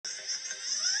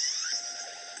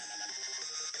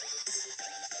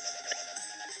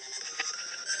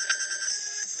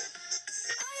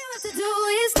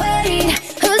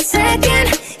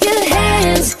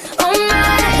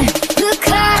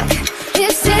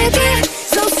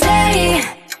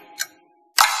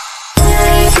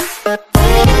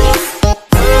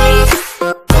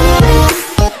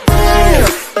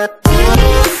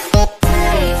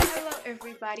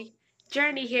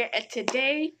and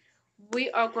today we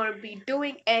are going to be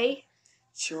doing a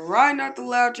Try Not to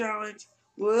Laugh challenge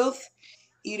with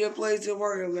Eden Plays the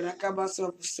Warrior, but I got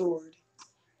myself a sword.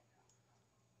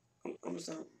 I'm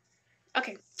sorry.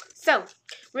 Okay, so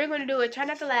we're going to do a try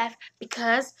not to laugh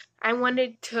because I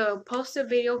wanted to post a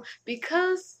video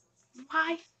because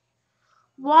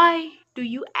why do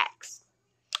you ask?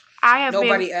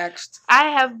 Nobody asked. I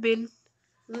have been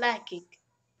lacking.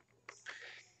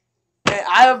 And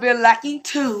I have been lacking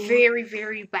too. Very,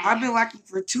 very bad. I've been lacking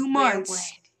for 2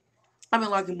 months. I've been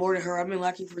lacking more than her. I've been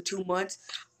lacking for 2 months.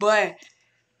 But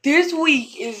this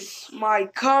week is my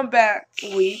comeback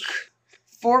week.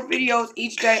 4 videos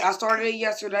each day. I started it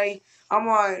yesterday. I'm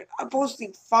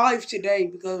posting 5 today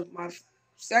because my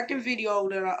second video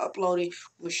that I uploaded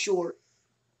was short.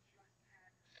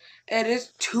 And it's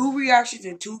 2 reactions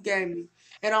and 2 gaming.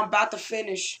 And I'm about to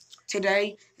finish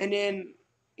today. And then,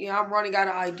 yeah, I'm running out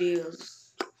of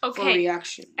ideas for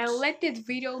reactions. And let this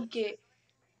video get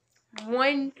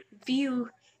 1 view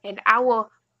and I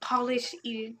will polish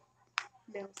Eden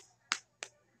nails.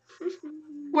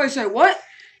 Wait, say what?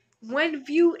 1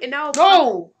 view and I'll...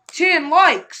 No! 10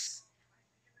 likes!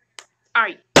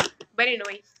 Alright. But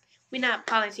anyway, we're not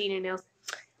polishing Eden nails.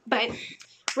 But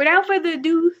without further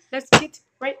ado, let's get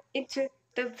right into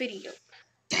the video.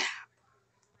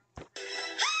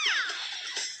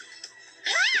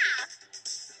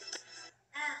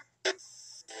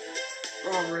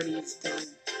 Already it's done.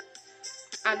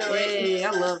 I know it.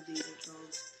 I love these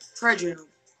intros. Trey Jim.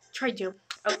 Trey Jim.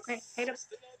 Okay, hate him.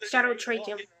 Shout out Trey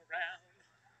Jim.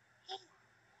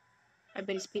 I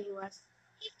bet it's Pennywise.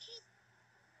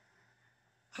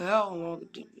 How long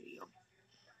did the video?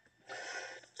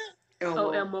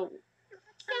 Oh, Elmo.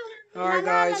 Alright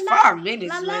guys, 5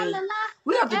 minutes, man.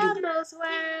 We have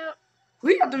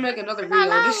to make another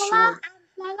video. This short.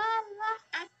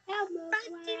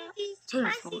 Turn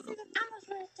the phone up.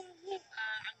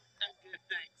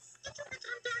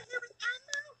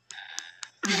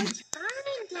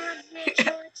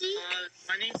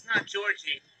 My name's not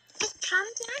Georgie. Just calm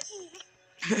down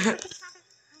here.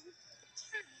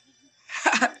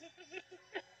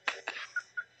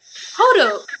 Hold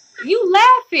up. You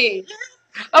laughing.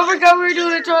 I forgot we were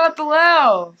doing a try not to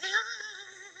laugh.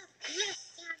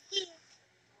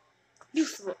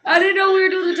 I didn't know we were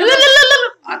doing the try not to...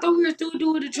 I thought we were still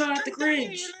doing the try not to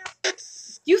cringe.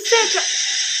 You said...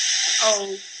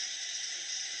 Oh.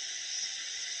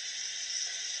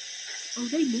 Oh,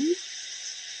 they move?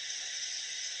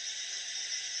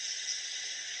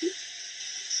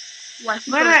 Watch,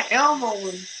 Man, that Elmo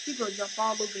one. She gonna jump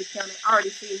all over the counter. I already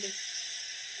seen this.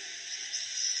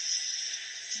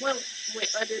 One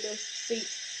went under the seat.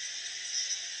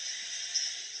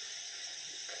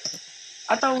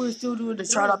 I thought we were still doing the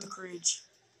try not to cringe.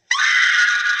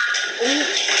 Ooh.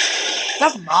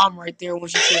 That's Mom right there when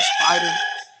she says spider.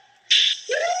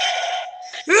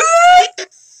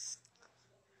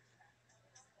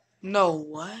 No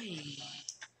way.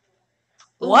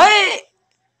 Ooh. What?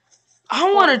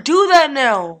 I want to do that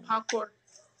now. Hardcore.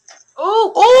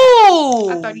 Oh!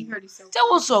 I thought he hurt himself. That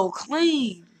was so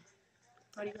clean.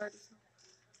 Thought he hurt himself.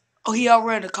 Oh, he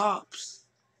outran the cops.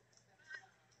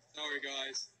 Sorry,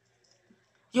 guys.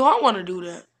 Yo, I want to do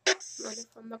that. Running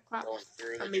from the cops.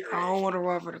 I don't want to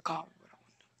run for the cops.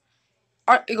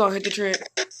 Alright, you're going to hit the tree.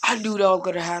 I knew that was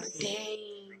going to happen.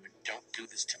 Dang. Don't do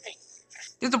this to me.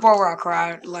 This is the part where I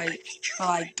cried, like, for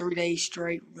like 3 days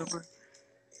straight, remember?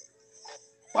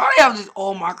 Why do they have this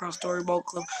old Minecraft storybook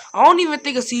clip? I don't even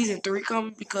think of season 3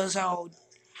 coming because how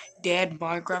dead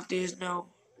Minecraft is now.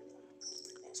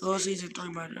 So season 3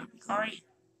 might not be coming.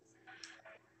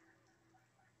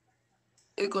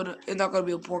 It's not gonna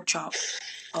be a pork chop.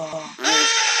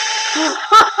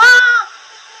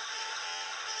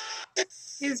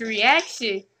 His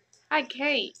reaction. I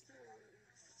can't.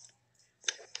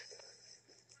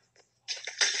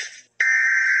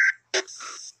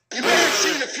 You've never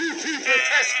seen a few people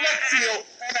test Flex Seal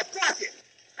on a bucket.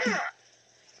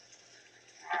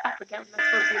 I forgot when I'm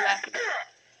supposed to be laughing.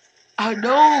 I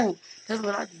know. That's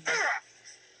what I did.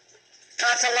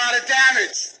 That's a lot of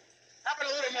damage. How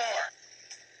about a little more?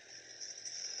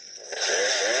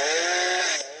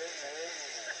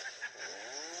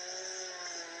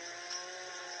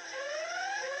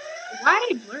 Why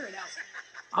did they blur it out?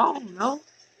 I don't know.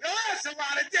 No, that's a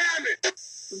lot of damage.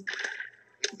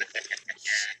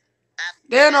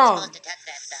 Then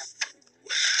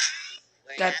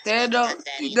got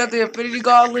the Infinity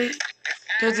Gauntlet,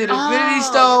 there's an Infinity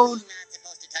Stone,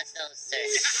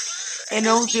 and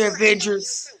those are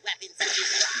Avengers.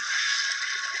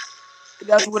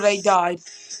 That's where they died.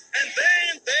 And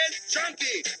then there's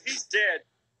Chunky. He's dead.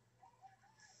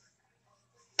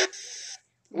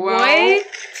 Well, What? Hey,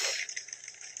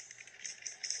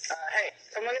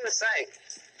 come look at the site.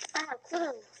 Oh,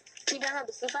 cool. You download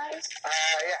the Foo Fighters? Yeah.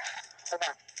 Hold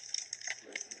on.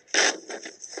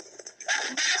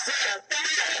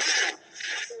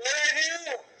 What did I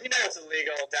do? You know it's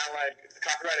illegal. Download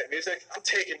copyrighted music. I'm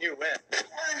taking you in.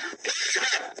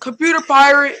 computer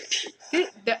pirate.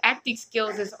 The acting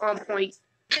skills is on point.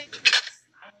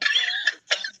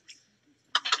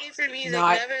 For music,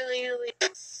 Not- never legally.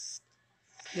 What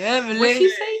she Heavenly.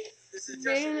 say? This is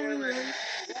Justin Roiland.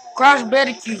 Crash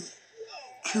Bandicoot.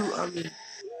 Cute, I mean.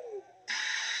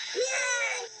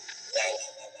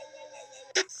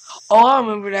 Oh, I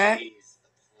remember that.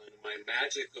 My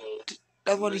magical,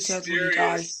 That's what he says when he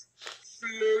dies.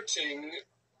 floating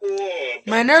orb.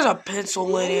 Man, there's a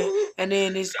pencil in it, and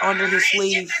then it's under his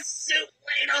sleeve.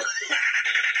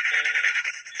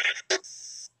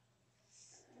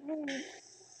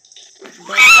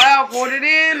 Well, put it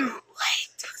in.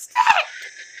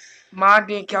 Mine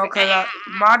didn't count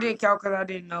because I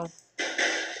didn't know.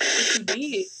 What you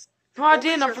did? No, I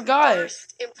didn't. I forgot.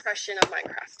 First impression of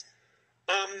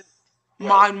Minecraft.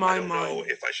 Mine. I don't know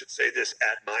if I should say this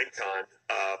at Minecon,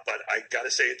 but I gotta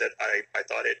say that I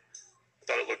thought it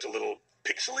looked a little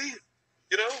pixely,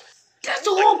 you know? That's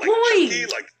the whole Like point. chunky,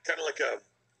 like kind of like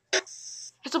a.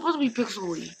 It's supposed to be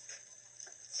pixely.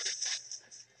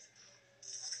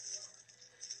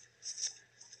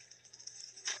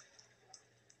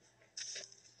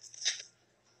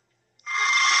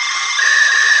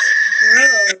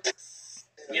 Bro.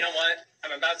 You know what?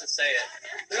 I'm about to say it.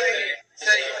 Say it.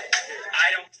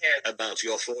 I don't care. About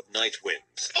your Fortnite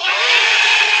wins.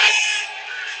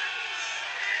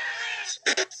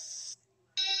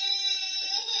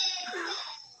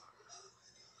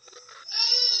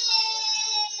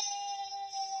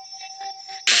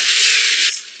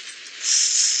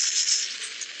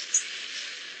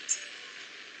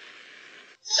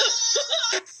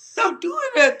 Stop doing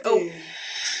that thing.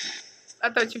 I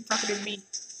thought you were talking to me.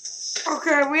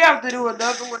 Okay, we have to do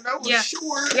another one. That was Yeah.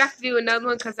 short. We have to do another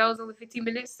one because that was only 15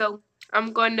 minutes. So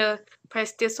I'm going to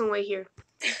press this one right here.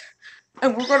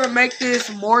 And we're gonna make this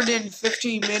more than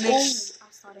 15 minutes. I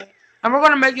saw that. And we're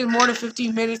gonna make it more than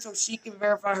 15 minutes so she can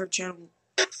verify her channel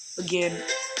again.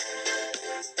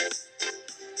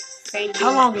 Same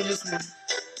How long is this one?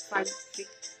 5, 6.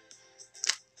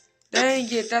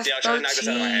 Dang it, that's Yeah, I'll try to knock this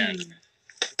out of my hand.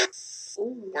 13.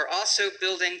 Ooh. We're also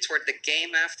building toward the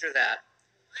game after that.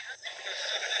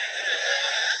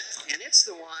 And it's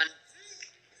the one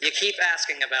you keep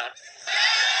asking about.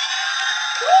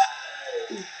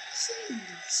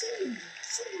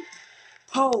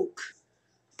 Poke.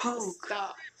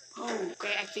 Stop.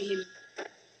 They actually hit me.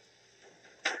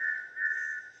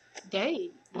 Dang.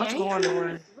 What's Dang. going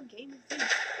on? What game is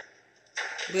this?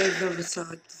 There's the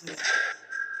beside.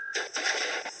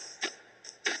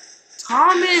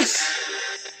 Thomas!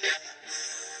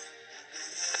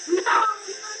 No.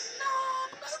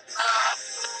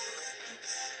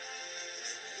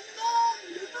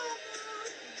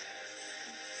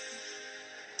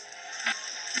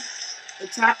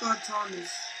 Attack on Thomas.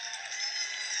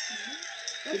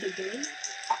 That's a game?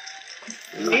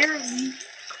 Barely.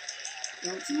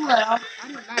 Don't you laugh. I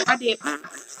don't know. I did.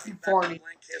 You farted.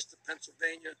 Lancaster,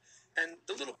 Pennsylvania, and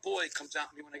the little boy comes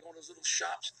out to me when I go to those little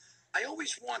shops. I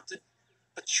always wanted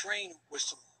a train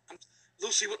whistle.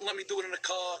 Lucy wouldn't let me do it in the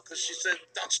car because she said,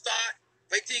 "Don't start.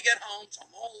 Wait till you get home." So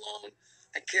I'm all alone.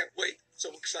 I can't wait.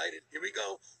 So excited. Here we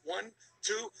go. 1,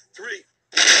 2, 3.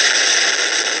 I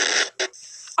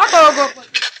thought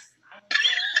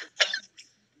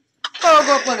I was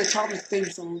gonna play the Thomas theme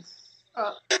song.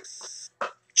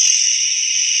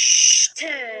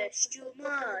 Test your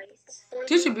mind.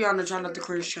 This should be on the Try Not to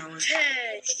Cringe challenge.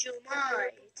 Test your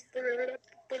mind.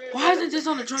 Why isn't this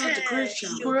on the Try Not to Cringe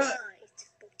challenge? Bruh.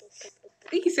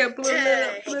 He said blah, blah,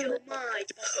 Test blah, your blah.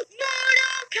 mind.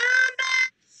 Mortal Kombat.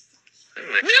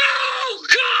 No,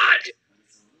 God!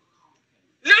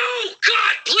 No,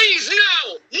 God, please,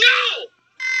 no! No!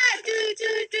 This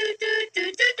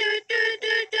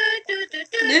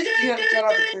can't get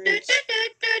out the cringe.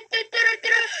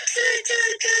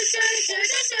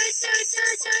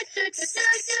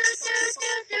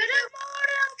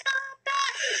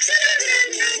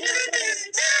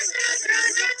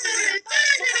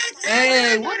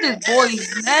 Hey, what is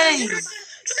boy's name?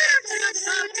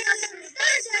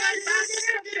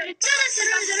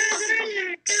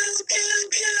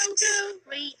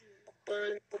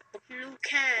 Liu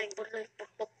Kang,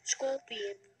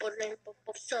 Scorpion,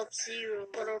 Sub-Zero,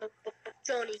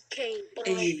 Johnny Cage,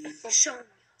 Hey. Sonya,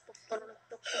 Mortal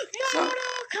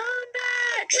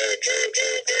Kombat!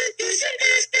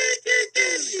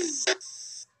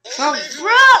 So, My name's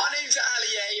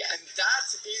Ali A, and that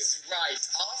is right.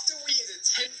 After we had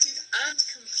attempted and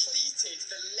completed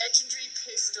the legendary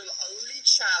pistol-only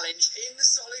challenge in the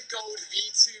Solid Gold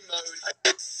V2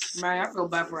 mode, man, I feel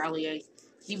bad for Ali.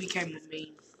 He became a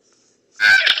meme.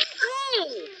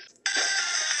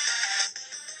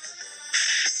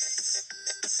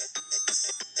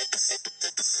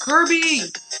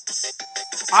 Kirby!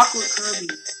 Awkward Kirby.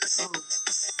 Oh.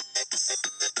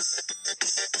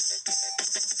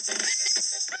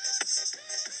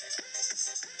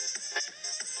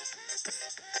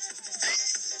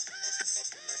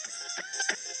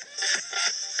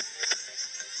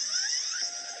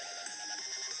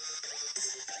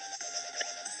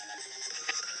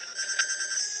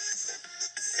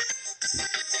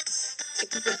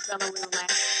 If you just fell over the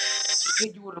last. I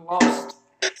think you would have lost.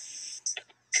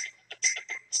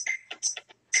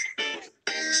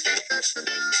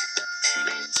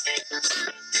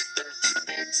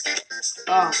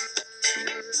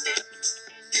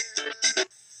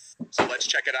 so let's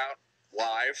check it out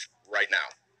live right now.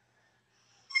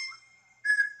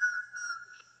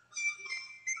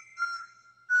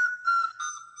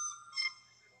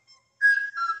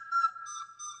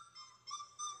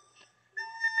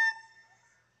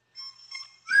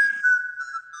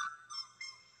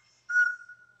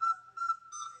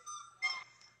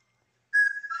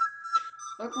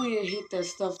 Luckily, it hit that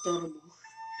stuffed animal.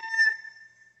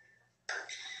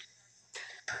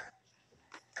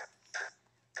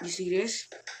 You see this?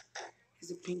 It's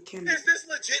a pink candle. Is this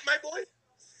legit, my boy?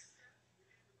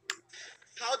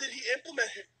 How did he implement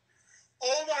it?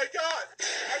 Oh my god!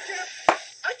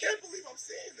 I can't believe I'm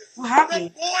seeing this. What happened?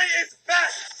 The boy is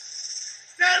back!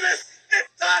 Samus,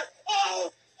 it's time! Oh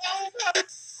god!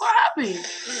 What happened?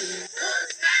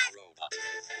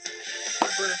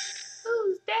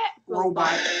 Who's that?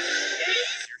 Robot. You're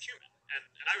human,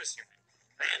 and I was human.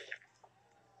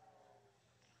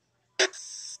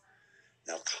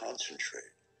 Now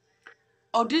concentrate.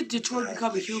 Oh, did Detroit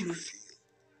become a human?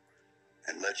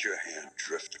 And let your hand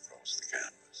drift across the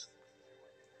canvas.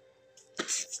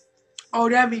 Oh,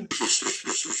 that means.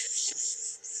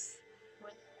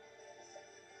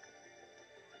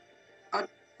 I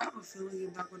have a feeling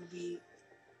it's not going to be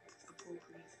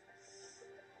appropriate.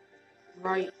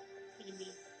 Right? What do you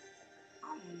mean? I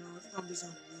don't know. It's going to be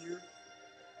something weird.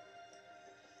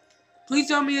 Please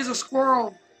tell me it's a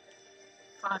squirrel.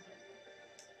 Father.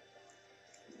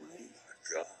 Oh my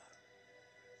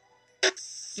god.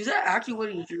 Is that actually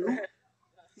what he drew?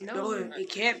 No. It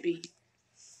can't be.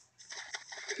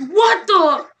 What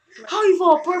the? How you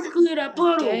fall perfectly in that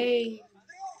puddle? Dang.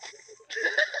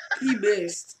 He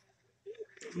missed.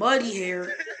 Muddy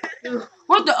hair.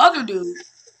 What the other dude?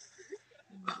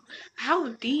 How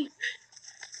deep?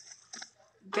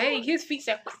 Dang, his feet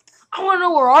said I want to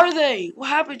know, where are they? What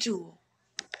happened to them?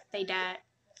 they died.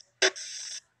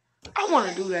 I want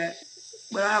to do that.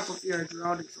 But I have a fear of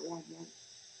drowning, so I won't.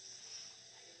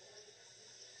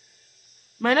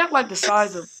 Man, that's like the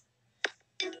size of...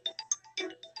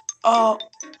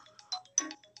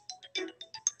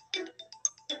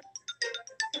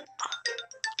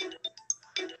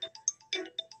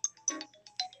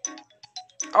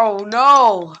 Oh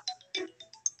no!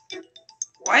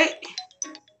 What?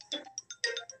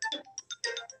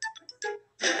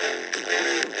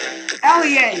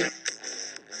 Allier!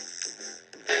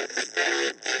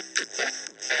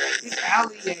 It's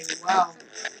Allier, wow.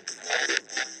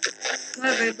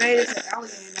 Because they made it to Allier,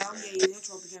 and Allier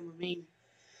intro became a meme.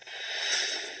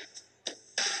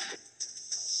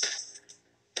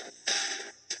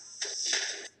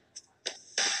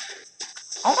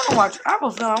 I want to watch. I have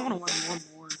a feeling I want to watch one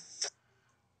more.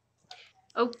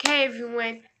 Okay,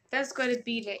 everyone. That's going to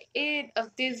be the end of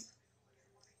this.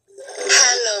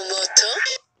 Hello, Moto.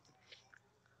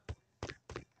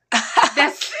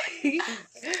 That's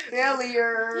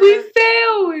Failure. we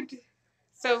failed.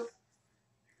 So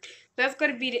that's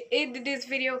going to be the end of this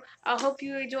video. I hope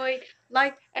you enjoyed.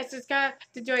 Like and subscribe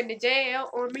to join the JL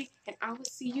Army, and I will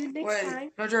see you next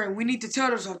time. No, Jerry, we need to tell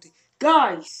them something,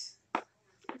 guys.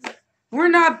 We're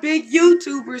not big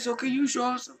YouTubers, so can you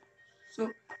show us so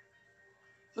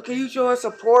can you show us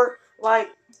support? Like,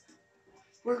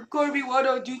 we're going to be one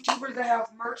of those YouTubers that have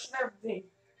merch and everything.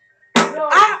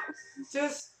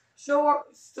 Just show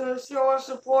us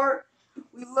support.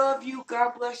 We love you.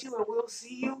 God bless you, and we'll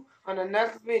see you on the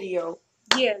next video.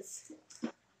 Yes.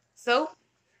 So,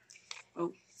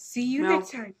 see you No.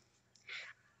 next time.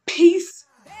 Peace.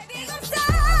 Baby, I'm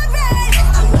sorry.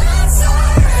 I'm not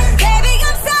sorry. Baby,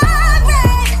 I'm sorry.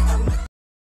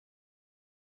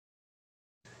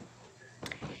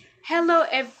 Hello,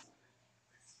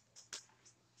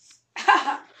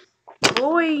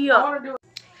 boy. Hello,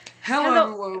 Hello.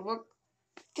 everyone. Welcome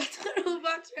to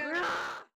my channel.